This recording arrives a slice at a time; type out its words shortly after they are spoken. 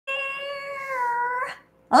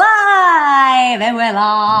Live, and we're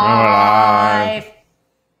live.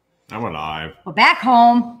 And we're live. We're back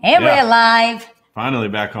home, and we're live. Finally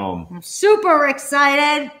back home. I'm super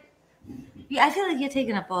excited. Yeah, I feel like you're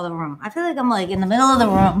taking up all the room. I feel like I'm like in the middle of the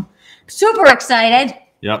room. Super excited.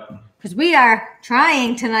 Yep. Because we are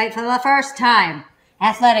trying tonight for the first time.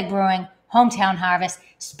 Athletic Brewing, Hometown Harvest,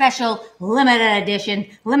 special limited edition,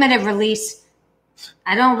 limited release.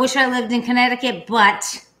 I don't wish I lived in Connecticut,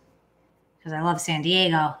 but because I love San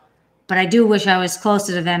Diego. But I do wish I was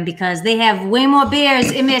closer to them because they have way more beers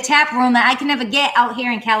in their tap room that I can never get out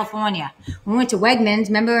here in California. We went to Wegmans,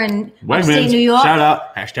 remember, in upstate New York? Shout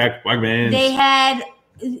out. Hashtag Wegmans. They had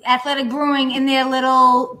Athletic Brewing in their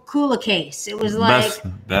little cooler case. It was like...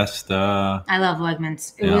 Best. I love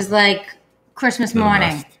Wegmans. It was like Christmas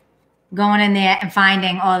morning. Going in there and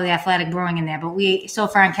finding all the Athletic Brewing in there. But so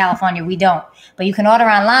far in California, we don't. But you can order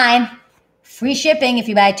online. Free shipping if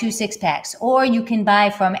you buy 2 6-packs. Or you can buy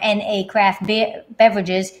from NA Craft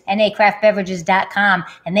Beverages, nacraftbeverages.com.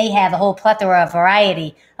 And they have a whole plethora of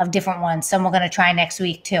variety of different ones. Some we're going to try next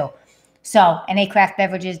week, too. So,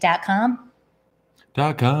 nacraftbeverages.com.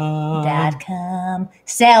 .com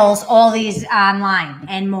sells all these online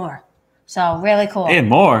and more. So, really cool. And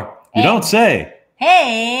more? You don't say.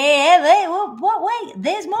 Hey, wait,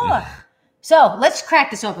 there's more. So, let's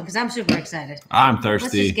crack this open because I'm super excited. I'm thirsty.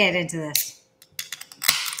 Let's just get into this.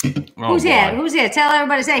 Oh, Who's here? Who's here? Tell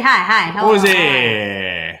everybody, say hi. Hello. Who's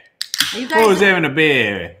here? Who's having a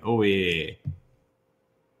beer? Oh, yeah.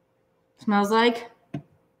 Smells like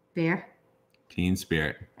beer. Teen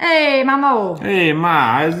Spirit. Hey, Mamo. Hey,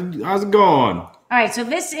 Ma. How's it going? All right, so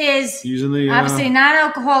this is using the obviously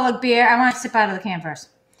non-alcoholic beer. I want to sip out of the can first.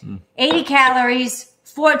 80 calories,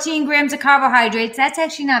 14 grams of carbohydrates. That's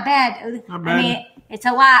actually not bad. Not bad. I mean, it's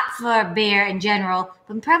a lot for beer in general,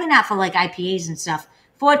 but probably not for like IPAs and stuff.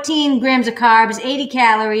 14 grams of carbs, 80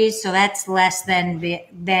 calories, so that's less than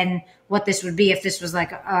what this would be if this was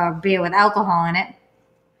like a beer with alcohol in it.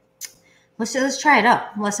 Let's try it up.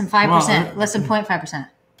 Less than 5%, less than 0.5%.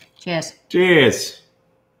 Cheers. Cheers.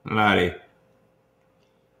 Alrighty.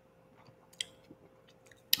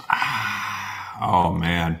 Oh,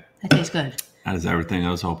 man. That tastes good. That is everything I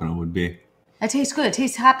was hoping it would be. That tastes good. It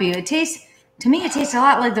tastes hoppy. To me, it tastes a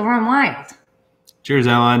lot like the Run Wild. Cheers,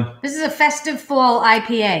 Ellen. This is a festive fall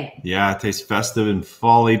IPA. Yeah, it tastes festive and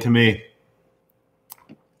fall-y to me.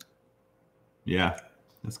 Yeah,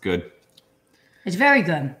 that's good. It's very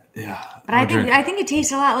good. Yeah. But I think it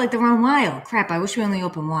tastes a lot like the Run Wild. Crap, I wish we only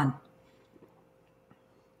opened one.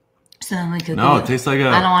 So then we could it tastes like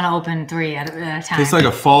I don't want to open 3 at a time. Tastes like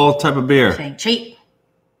a fall type of beer. Cheap.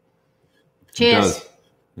 Cheers.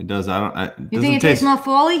 It does. You think it tastes more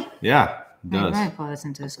fall-y? Yeah, it does. I'm going to pour this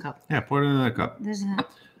into this cup. Yeah, pour it in that cup. There's a...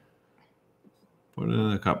 Put it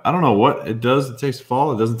in the cup. I don't know what it does. It tastes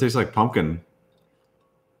fall. It doesn't taste like pumpkin.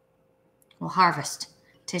 Well, harvest.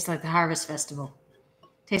 It tastes like the Harvest Festival.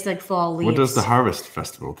 Tastes like fall leaves. What does the Harvest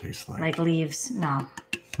Festival taste like? Like leaves. No.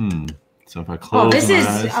 So if I close this my is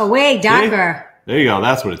eyes, a way darker. See? There you go.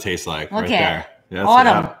 That's what it tastes like right there. Yeah,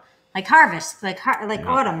 autumn. Like harvest. Like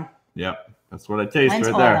autumn. Yep. That's what it tastes When's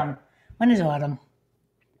right autumn? there. When is autumn?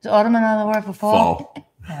 Is autumn another word for fall?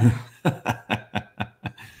 Yeah.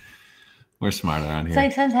 We're smart around here. It's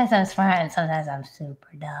like sometimes I'm smart and sometimes I'm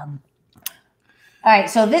super dumb. All right,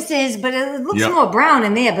 so this is, but it looks more brown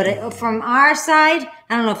in there. But from our side,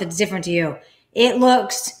 I don't know if it's different to you. It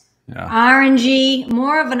looks orangey,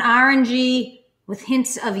 more of an orangey with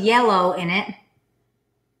hints of yellow in it.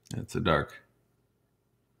 It's a dark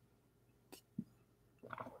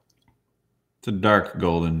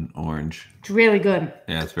golden orange. It's really good.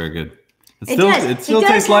 Yeah, it's very good. It still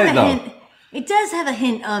tastes light though. It does have a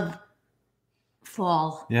hint of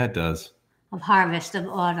fall. Yeah, it does. Of harvest, of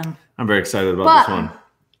autumn. I'm very excited about this one.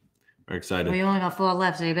 Very excited. We only got 4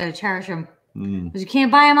 left, so you better cherish them. Because you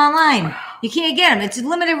can't buy them online. You can't get them. It's a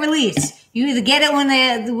limited release. You either get it when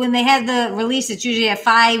they have the release. It's usually at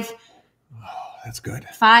 5. Oh, that's good.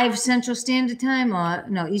 5 Central Standard Time, or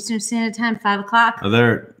no, Eastern Standard Time, 5 o'clock. Are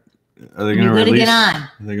they going to release? Get on.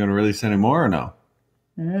 Are they going to release any more or no?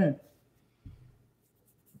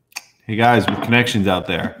 Hey guys, with connections out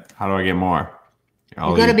there, how do I get more?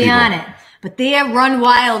 You got to be on it. But their Run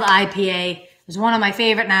Wild IPA is one of my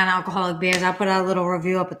favorite non-alcoholic beers. I'll put a little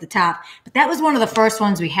review up at the top. But that was one of the first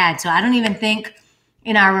ones we had. So I don't even think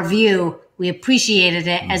in our review we appreciated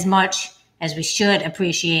it as much as we should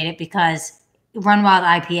appreciate it because Run Wild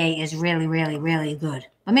IPA is really, really, really good.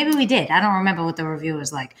 But maybe we did. I don't remember what the review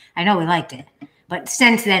was like. I know we liked it. But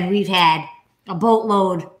since then, we've had a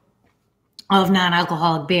boatload of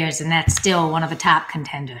non-alcoholic beers, and that's still one of the top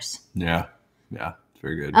contenders. Yeah. Yeah.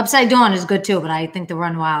 very good. Upside Down is good too, but I think the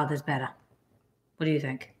Run Wild is better. What do you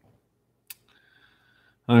think?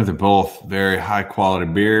 I think they're both very high quality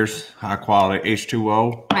beers, high quality H2O.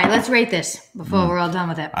 All right, let's rate this before we're all done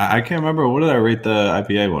with it. I can't remember. What did I rate the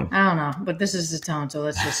IPA one? I don't know, but this is the tone, so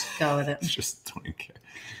let's just go with it. It's just 20K.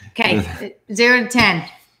 Okay, 0 to 10.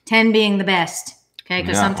 10 being the best. Okay,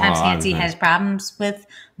 because sometimes Nancy has problems with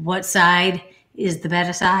what side is the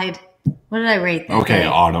better side. What did I rate that day?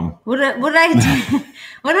 Autumn. What did I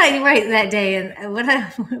rate that day? And what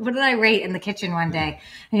did I rate in the kitchen one day?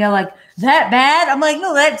 And you're like, that bad? I'm like,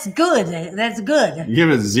 no, that's good. That's good.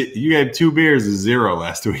 You gave 2 beers a 0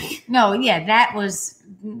 last week. No, yeah, that was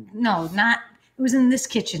not. It was in this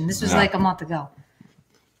kitchen. This was like a month ago.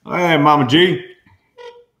 Hey, Mama G.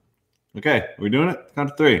 Okay, are we doing it? Count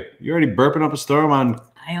to 3. You already burping up a storm on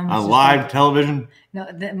live television? No,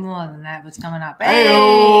 more than that. What's coming up?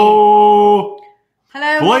 Hey-o!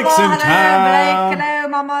 Hello, Blake's Mama. in town. Blake. Hello,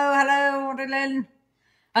 Mama. Hello, Dylan.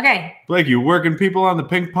 Okay. Blake, you working people on the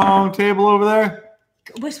ping pong table over there?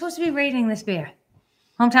 We're supposed to be rating this beer.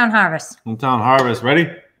 Hometown Harvest. Hometown Harvest. Ready?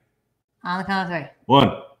 On the count of 3.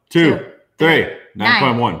 1, 2, 3.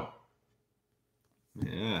 9.1.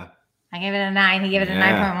 Yeah. I gave it a 9. He gave it a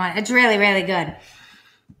 9.1. It's really, really good.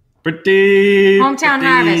 Pretty. Hometown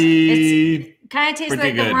Harvest. It kind of tastes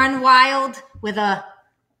like good. the Run Wild with a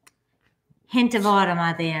hint of autumn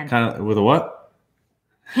at the end. Kind of with a what?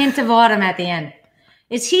 Hint of autumn at the end.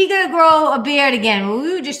 Is he going to grow a beard again? Well,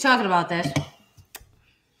 we were just talking about this.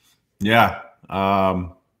 Yeah.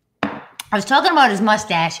 I was talking about his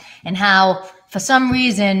mustache and how, for some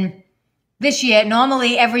reason, this year,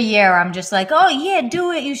 normally every year, I'm just like, oh, yeah,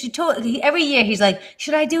 do it. You should every year, he's like,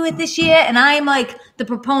 should I do it this year? And I'm like the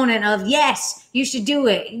proponent of, yes, you should do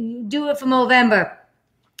it. Do it for November.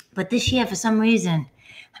 But this year, for some reason,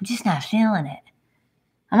 I'm just not feeling it.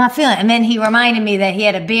 I'm not feeling it. And then he reminded me that he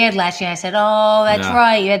had a beard last year. I said, oh, that's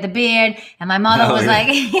right. You had the beard. And my mother was like,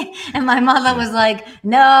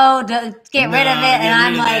 no, get rid of it. And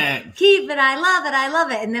I'm like, keep it. I love it. I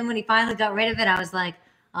love it. And then when he finally got rid of it, I was like,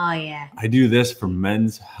 oh, yeah. I do this for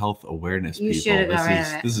men's health awareness, people. You should have got rid of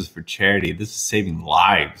it. This is for charity. This is saving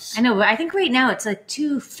lives. I know, but I think right now it's like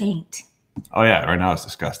too faint. Oh, yeah. Right now it's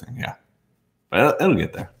disgusting. Yeah. But it'll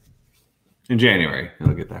get there. In January,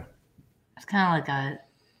 it'll get there. It's kind of like a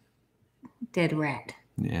dead rat.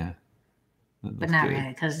 Yeah. But not really,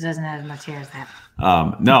 because it doesn't have as much hair as that.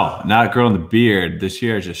 No, not growing the beard. This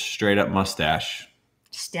year is just straight up mustache.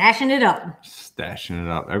 Stashing it up. Stashing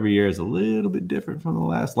it up. Every year is a little bit different from the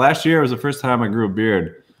last. Last year was the first time I grew a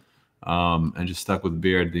beard, and just stuck with the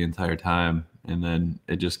beard the entire time. And then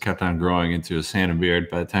it just kept on growing into a Santa beard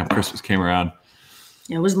by the time Christmas came around.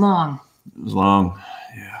 It was long. It was long.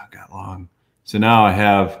 Yeah, it got long. So now I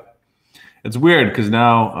have, it's weird because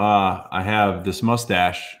now I have this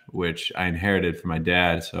mustache, which I inherited from my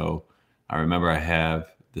dad. So I remember I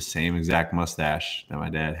have the same exact mustache that my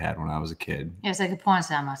dad had when I was a kid. Yeah, it's like a porn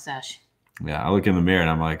star mustache. Yeah, I look in the mirror and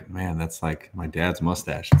I'm like, man, that's like my dad's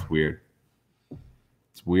mustache. It's weird.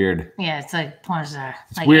 It's weird. Yeah, it's like porn star.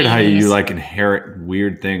 It's like weird 80s. How you like inherit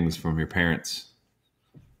weird things from your parents.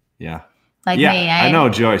 Yeah. Like me. I know,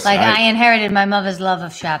 Joyce. Like I inherited my mother's love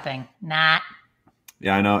of shopping. Not.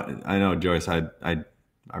 Yeah, I know, Joyce. I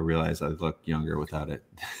realized I look younger without it.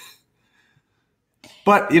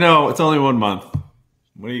 But, it's only 1 month.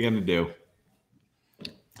 What are you going to do?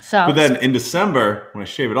 But then in December, when I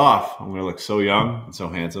shave it off, I'm going to look so young and so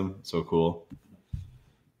handsome, so cool.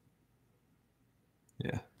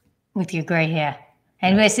 Yeah. With your gray hair.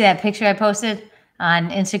 Anybody see that picture I posted on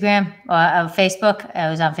Instagram or Facebook? It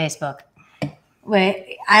was on Facebook.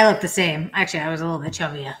 Wait, I look the same. Actually, I was a little bit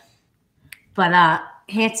chubbier. But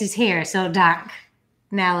Hansy's hair is so dark.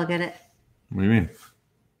 Now look at it. What do you mean?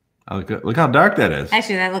 Look how dark that is.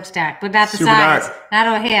 Actually, that looks dark, but not the sides. Dark. Not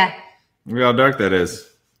over here. Look how dark that is.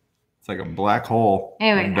 It's like a black hole.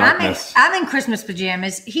 Anyway, I'm in Christmas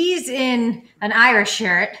pajamas. He's in an Irish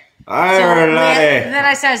shirt. Then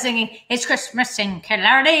I started singing, "It's Christmas in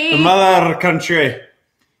Killarney." The mother country.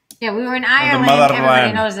 Yeah, we were in Ireland.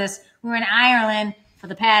 Everybody knows this. We were in Ireland for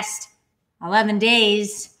the past 11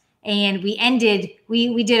 days. And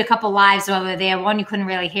we did a couple lives over there. One, you couldn't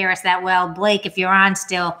really hear us that well. Blake, if you're on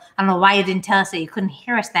still, I don't know why you didn't tell us that you couldn't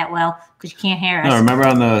hear us that well because you can't hear us. No, remember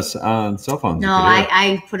on cell phones. No,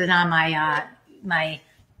 I put it on my my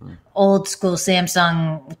old school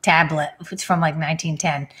Samsung tablet. It's from like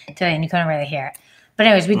 1910 today, and you couldn't really hear it. But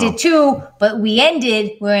anyways, we did 2, but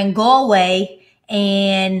we're in Galway,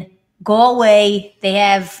 and Galway, they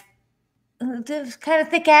have kind of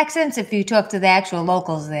thick accents if you talk to the actual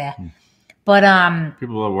locals there. But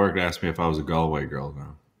people at work ask me if I was a Galway girl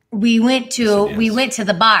now. we went to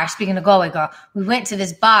the bar. Speaking of Galway Girl, we went to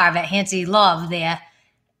this bar that Hansi loved there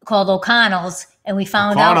called O'Connell's, and we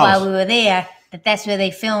found out while we were there that that's where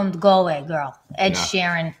they filmed Galway Girl. Ed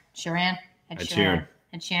Sheeran's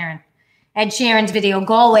video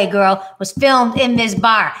Galway Girl was filmed in this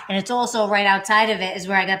bar, and it's also right outside of it is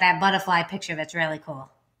where I got that butterfly picture. That's really cool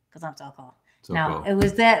because I'm so cool. Cool. It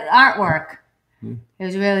was that artwork. It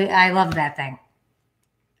was really, I love that thing.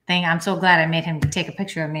 I'm so glad I made him take a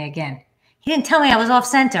picture of me again. He didn't tell me I was off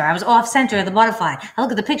center. I was off center of the butterfly. I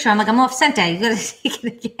look at the picture. I'm like, I'm off center. You got to take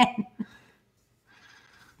it again.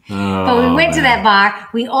 But we went to that bar.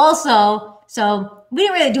 We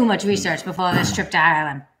didn't really do much research before this trip to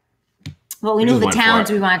Ireland. But we knew the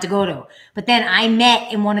towns we wanted to go to. But then I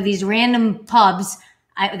met in one of these random pubs.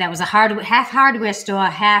 That was a half hardware store,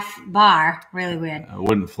 half bar. Really weird. I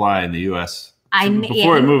wouldn't fly in the U.S.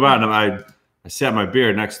 Before we move on, I sat my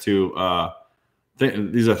beer next to,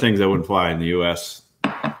 these are things that wouldn't fly in the U.S.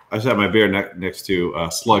 I sat my beer next to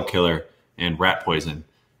slug killer and rat poison.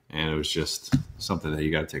 And it was just something that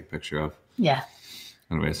you got to take a picture of. Yeah.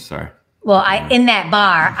 Anyways, sorry. Well, in that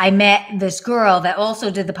bar, I met this girl that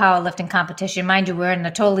also did the powerlifting competition. Mind you, we're in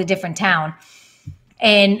a totally different town.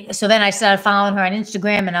 And so then I started following her on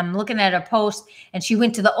Instagram, and I'm looking at her post, and she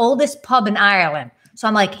went to the oldest pub in Ireland. So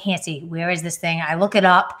I'm like, Hansi, where is this thing? I look it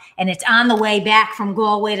up, and it's on the way back from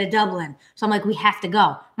Galway to Dublin. So I'm like, we have to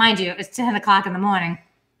go. Mind you, it's 10 o'clock in the morning.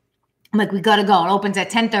 I'm like, we got to go. It opens at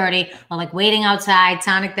 10:30. We're like waiting outside,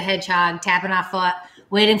 Sonic the Hedgehog, tapping our foot,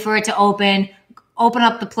 waiting for it to open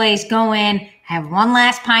up the place, go in, have one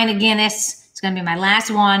last pint of Guinness. It's going to be my last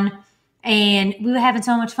one. And we were having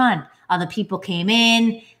so much fun. Other people came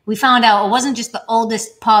in. We found out it wasn't just the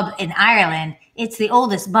oldest pub in Ireland. It's the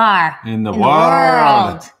oldest bar in the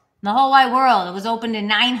world. In the whole wide world. It was opened in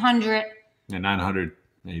 900. Yeah, 900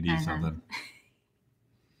 AD something.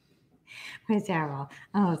 It's terrible.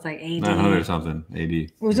 Oh, it's like AD. 900 something AD.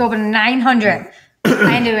 It was open in 900.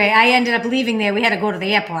 Anyway, I ended up leaving there. We had to go to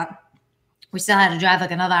the airport. We still had to drive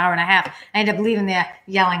like another hour and a half. I ended up leaving there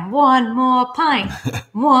yelling, one more pint,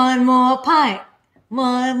 one more pint,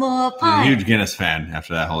 one more pint. You're a huge Guinness fan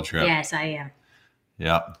after that whole trip. Yes, I am.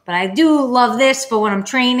 Yeah. But I do love this for when I'm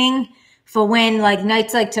training, for when like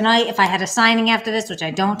nights like tonight, if I had a signing after this, which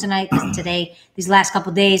I don't tonight because today, these last couple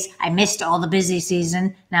of days, I missed all the busy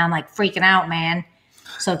season. Now I'm like freaking out, man.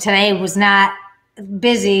 So today was not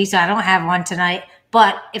busy, so I don't have one tonight.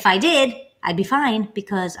 But if I did, I'd be fine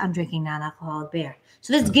because I'm drinking non-alcoholic beer.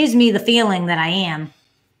 So this gives me the feeling that I am.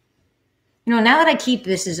 You know, now that I keep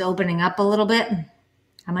this is opening up a little bit,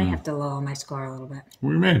 I might have to lower my score a little bit. What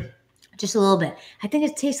do you mean? Just a little bit. I think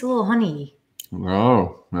it tastes a little honey.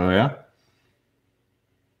 Oh yeah?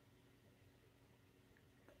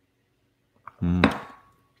 I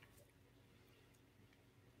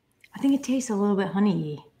think it tastes a little bit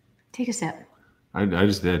honey. Take a sip. I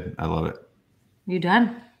just did. I love it. You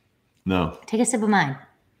done? No. Take a sip of mine.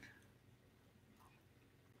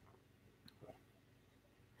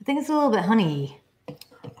 I think it's a little bit honey.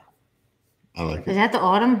 I like it. Is that the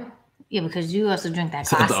autumn? Yeah, because you also drink that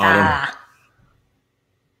Costa. The autumn.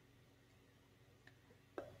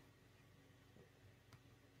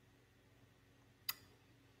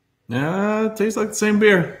 Yeah, it tastes like the same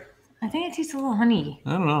beer. I think it tastes a little honey.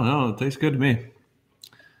 I don't know. No, it tastes good to me.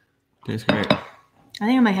 Tastes great. I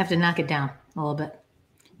think I might have to knock it down a little bit.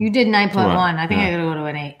 You did 9.1. I think I gotta go to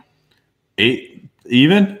an 8. 8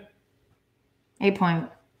 even? 8 point.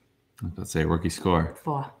 Let's say rookie score.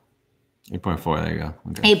 4. 8.4. There you go.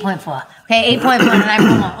 Okay. 8.4. Okay, 8.4 to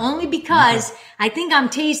 9.1. Only because I think I'm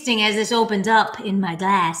tasting as this opens up in my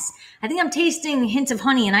glass. I think I'm tasting hints of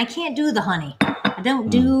honey, and I can't do the honey. I don't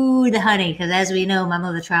do the honey because, as we know, my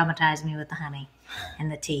mother traumatized me with the honey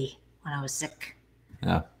and the tea when I was sick.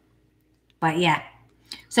 Yeah. But yeah.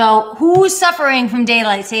 So who's suffering from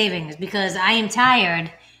daylight savings? Because I am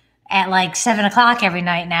tired at like 7 o'clock every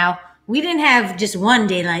night now. We didn't have just one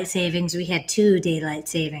daylight savings. We had 2 daylight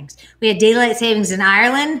savings. We had daylight savings in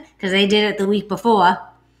Ireland because they did it the week before.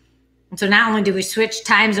 And so not only did we switch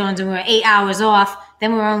time zones and we were 8 hours off,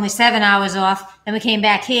 then we were only 7 hours off. Then we came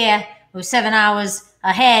back here. It was 7 hours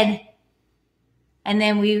ahead. And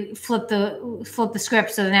then we flipped the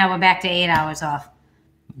script. So now we're back to 8 hours off.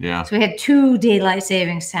 Yeah. So we had 2 daylight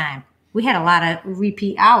savings time. We had a lot of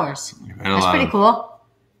repeat hours. That's pretty cool.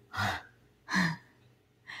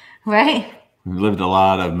 Right? We lived a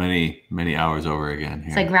lot of many hours over again here.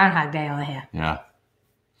 It's like Groundhog Day over here. Yeah.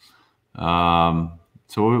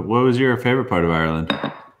 So what was your favorite part of Ireland?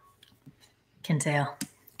 Kinsale.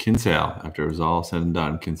 Kinsale. After it was all said and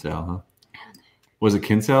done, Kinsale, huh? Was it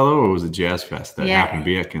Kinsale though, or was it Jazz Fest that happened to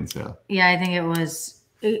be at Kinsale? Yeah, I think it was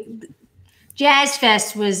Jazz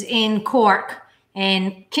Fest was in Cork,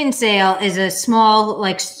 and Kinsale is a small,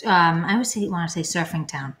 like, I always want to say surfing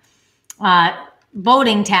town,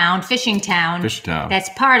 boating town, fishing town. Fish town. That's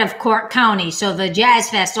part of Cork County. So the Jazz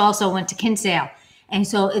Fest also went to Kinsale. And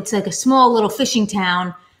so it's like a small little fishing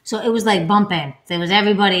town. So it was like bumping. There was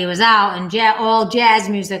everybody. It was out and all jazz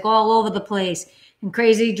music all over the place. And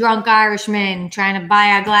crazy drunk Irishmen trying to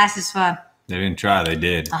buy our glasses for They didn't try. They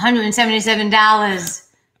did. $177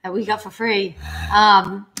 that we got for free.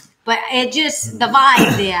 But it just, the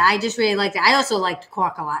vibe there, I just really liked it. I also liked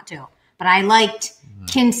Cork a lot too. But I liked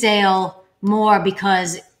Kinsale more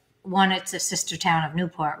because, one, it's a sister town of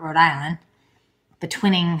Newport, Rhode Island, the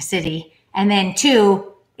twinning city. And then two,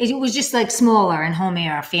 it was just like smaller and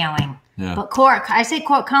homier feeling. Yeah. But Cork, I say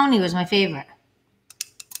Cork County was my favorite.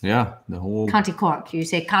 Yeah, the whole County Cork. You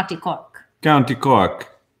say County Cork. County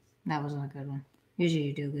Cork. That was a good one. Usually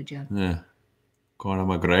you do a good job. Yeah. Conor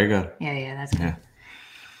McGregor. Yeah, that's good.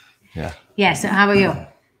 Yeah. Yeah, so how about you?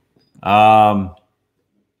 I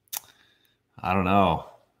don't know.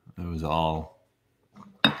 It was all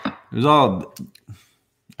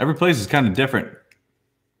every place is kind of different.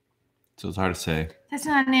 So it's hard to say. That's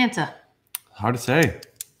not an answer. Hard to say.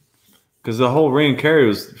 Because the whole Rain Cary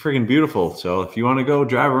was freaking beautiful. So if you want to go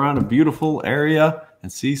drive around a beautiful area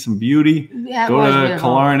and see some beauty, go to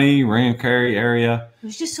Killarney, Rain Cary area. It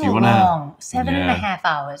was just so long. 7.5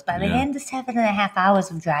 hours. By the end of 7.5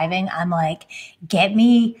 hours of driving, I'm like, get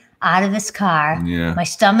me out of this car. Yeah. My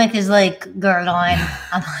stomach is like gurgling.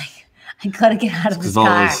 I'm like, I gotta get out of this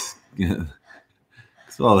car.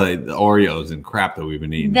 It's all the Oreos and crap that we've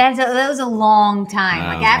been eating. That was a long time.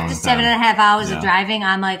 Like after 7.5 hours of driving,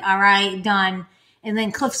 I'm like, all right, done. And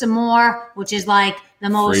then Cliffs of Moher, which is like the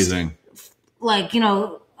most freezing, like,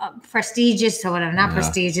 prestigious or whatever, not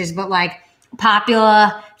prestigious, but like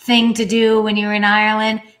popular thing to do when you're in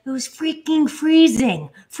Ireland. It was freaking freezing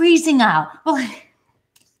out.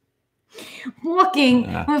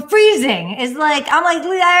 Walking, we're freezing. It's like, I'm like,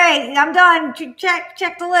 all right, I'm done.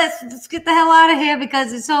 Check the list. Let's get the hell out of here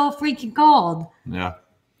because it's so freaking cold. Yeah.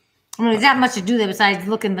 I mean, there's not much to do there besides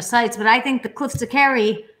looking the sights, but I think the Cliffs of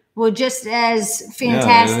Kerry were just as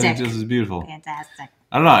fantastic. Yeah, just as beautiful. Fantastic.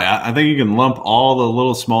 I don't know. I think you can lump all the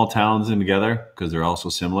little small towns in together because they're all so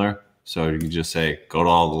similar. So you can just say, go to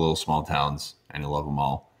all the little small towns and you'll love them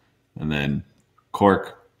all. And then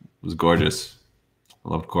Cork was gorgeous. I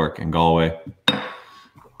loved Cork and Galway.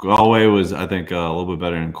 Galway was, I think, a little bit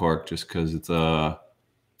better than Cork just because it's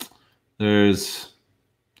there's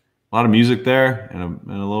a lot of music there and a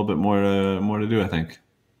little bit more to do, I think.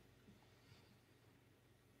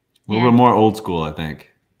 A little bit more old school, I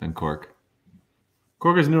think, than Cork.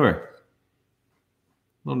 Cork is newer. A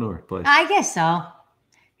little newer place. I guess so.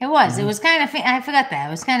 It was. Mm-hmm. It was kind of, I forgot that. It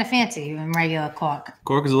was kind of fancy in regular Cork.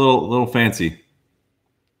 Cork is a little fancy.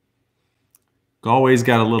 Galway's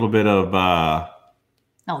got a little bit of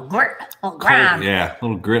grit, little ground. Yeah,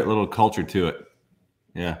 little grit, little culture to it.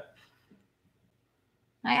 Yeah.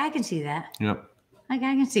 I can see that. Yep. I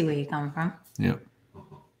can see where you're coming from. Yep.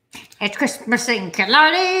 It's Christmas in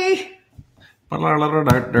Killarney. Oh,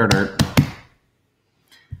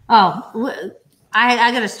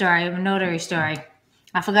 I got a story, a notary story.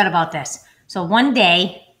 I forgot about this. So one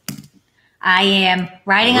day, I am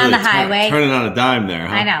riding on the highway. Turning on a dime there,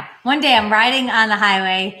 huh? I know. One day I'm riding on the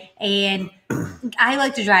highway, and I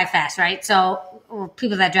like to drive fast, right? So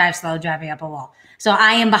people that drive slow drive me up a wall. So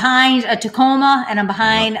I am behind a Tacoma, and I'm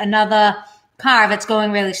behind another car that's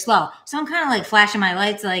going really slow. So I'm kind of like flashing my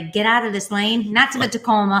lights, like, get out of this lane. Not to the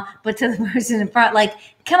Tacoma, but to the person in front. Like,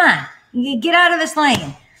 come on, get out of this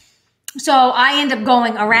lane. So I end up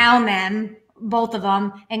going around them, both of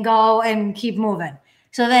them, and go and keep moving.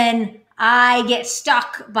 So then I get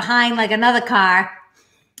stuck behind like another car,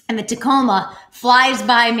 and the Tacoma flies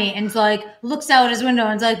by me and like looks out his window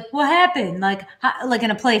and is like, what happened? Like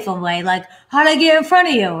in a playful way, like, how'd I get in front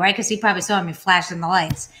of you? Right? Because he probably saw me flashing the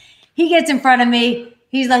lights. He gets in front of me.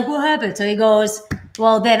 He's like, what happened? So he goes,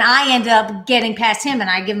 well, then I end up getting past him and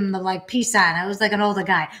I give him the like peace sign. I was like an older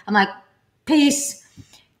guy. I'm like, peace,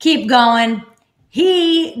 keep going.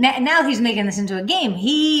 Now he's making this into a game.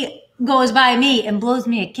 He goes by me and blows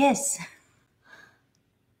me a kiss.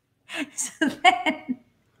 So then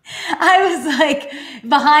I was like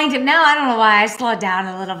behind him. Now I don't know why I slowed down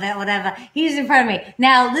a little bit, whatever. He's in front of me.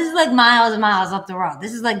 Now this is like miles and miles up the road.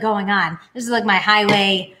 This is like going on. This is like my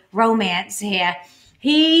highway romance here.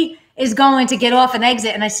 He is going to get off an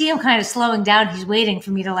exit and I see him kind of slowing down. He's waiting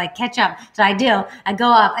for me to like catch up. So I do. I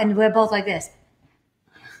go up and we're both like this.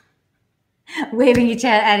 Waving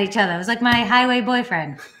at each other. It was like my highway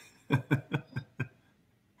boyfriend.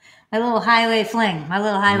 My little highway fling. My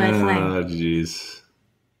little highway fling. Oh, jeez.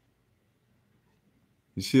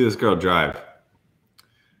 You see this girl drive.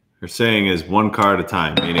 Her saying is one car at a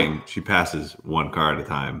time, meaning she passes one car at a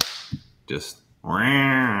time. Just, all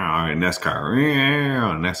right, next car,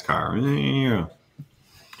 next car. It's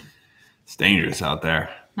dangerous out there.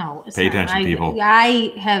 No, Pay attention, people.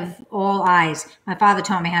 I have all eyes. My father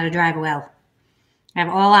taught me how to drive well. I have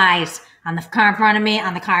all eyes on the car in front of me,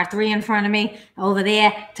 on the car 3 in front of me, over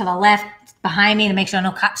there, to the left, behind me, to make sure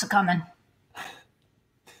no cops are coming.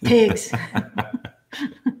 Pigs.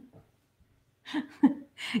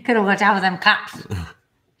 Could have watched out for them cops.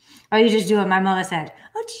 Or you just do what my mother said.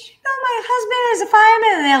 Oh, did you know my husband is a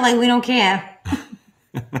fireman? And they're like, we don't care.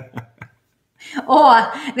 Or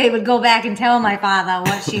they would go back and tell my father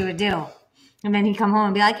what she would do. And then he'd come home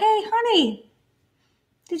and be like, hey, honey,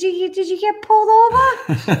 did you get pulled over?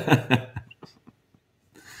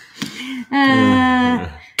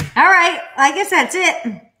 All right. I guess that's it.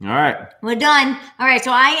 All right. We're done. All right.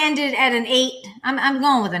 So I ended at an 8. I'm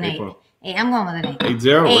going with an 8. I'm going with an 8.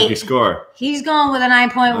 8-0. What'd you score? He's going with a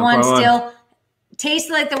 9.1 still.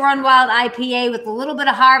 Tastes like the Run Wild IPA with a little bit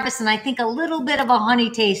of harvest and I think a little bit of a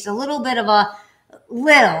honey taste, a little bit of a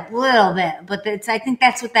little bit. But I think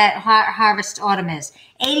that's what that harvest autumn is.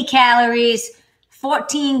 80 calories,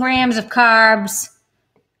 14 grams of carbs.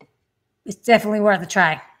 It's definitely worth a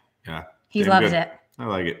try. Yeah. He loves it. I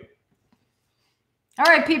like it. All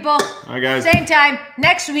right, people. All right, guys. Same time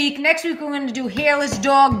next week. Next week, we're going to do Hairless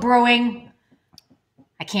Dog Brewing.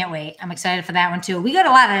 I can't wait. I'm excited for that one, too. We got a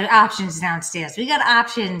lot of options downstairs. We got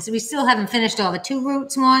options. We still haven't finished all the 2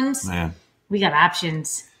 Roots ones. Man. We got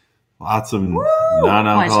options. Lots of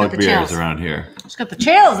non-alcoholic beers around here. Let's got the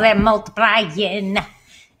chills. They're multiplying.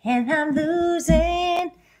 And I'm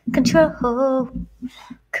losing control.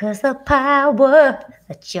 Because the power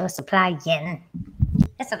that you're supplying,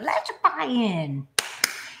 it's electrifying.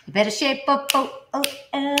 You better shape up, cause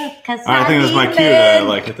I think that's my cue to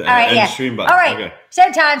like hit the end stream button. All right, okay.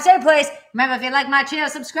 Same time, same place. Remember, if you like my channel,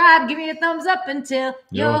 subscribe. Give me a thumbs up until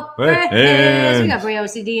your birthdays. We got Brie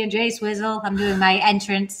OCD and Jay Swizzle. I'm doing my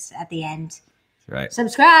entrance at the end. That's right.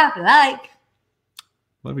 Subscribe, like.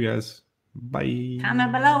 Love you guys. Bye.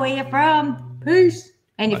 Comment below where you're from. Peace.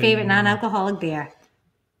 And your favorite non-alcoholic beer.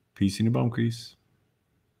 Peace in your bum crease.